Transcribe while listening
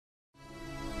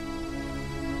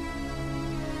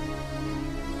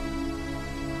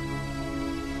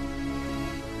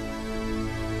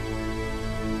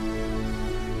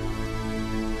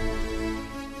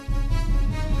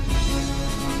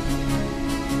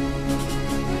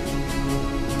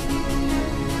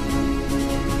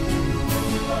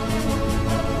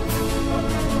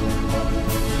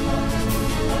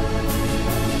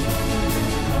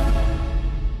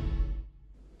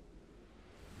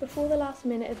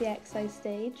the exercise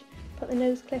stage, put the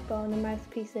nose clip on and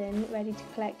mouthpiece in, ready to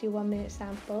collect your 1 minute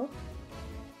sample.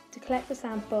 To collect the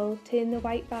sample, turn the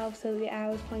white valve so that the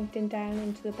arrow is pointing down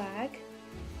into the bag.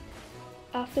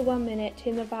 After 1 minute,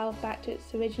 turn the valve back to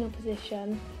its original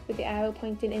position with the arrow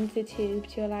pointing into the tube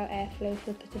to allow airflow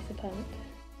for the participant.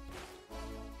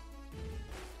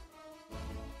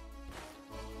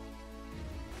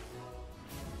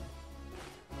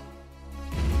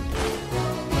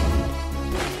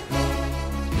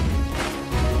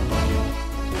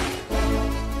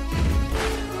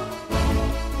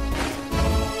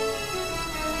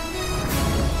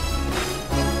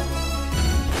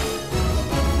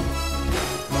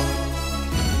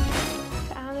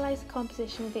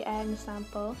 Composition of the air in the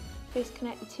sample, first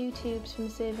connect the two tubes from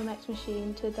the Servomex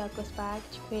machine to the Douglas bag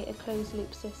to create a closed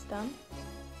loop system.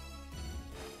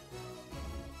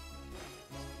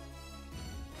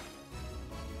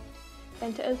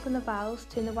 Then to open the valves,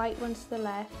 turn the white ones to the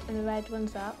left and the red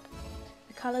ones up.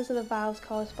 The colours of the valves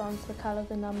correspond to the colour of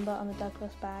the number on the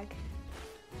Douglas bag.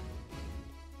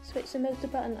 Switch the motor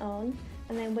button on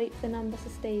and then wait for the numbers to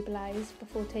stabilise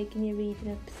before taking your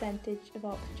reading of the percentage of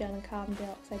oxygen and carbon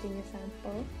dioxide in your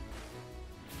sample.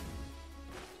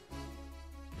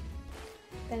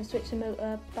 Then switch the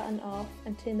motor button off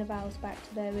and turn the valves back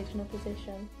to their original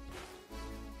position.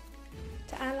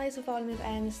 To analyse the volume of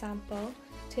air in the sample,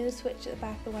 turn the switch at the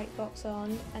back of the white box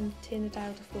on and turn the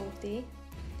dial to 40.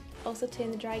 Also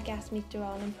turn the dry gas meter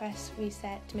on and press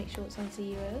reset to make sure it's on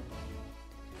 0.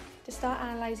 To start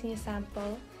analysing your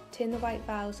sample, turn the white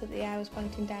valve so that the arrow is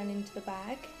pointing down into the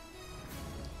bag.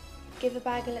 Give the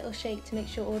bag a little shake to make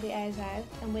sure all the air is out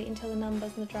and wait until the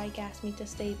numbers on the dry gas meter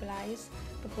stabilise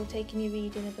before taking your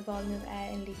reading of the volume of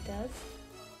air in litres.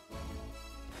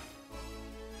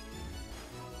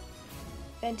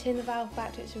 Then turn the valve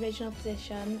back to its original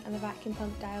position and the vacuum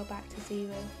pump dial back to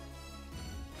 0.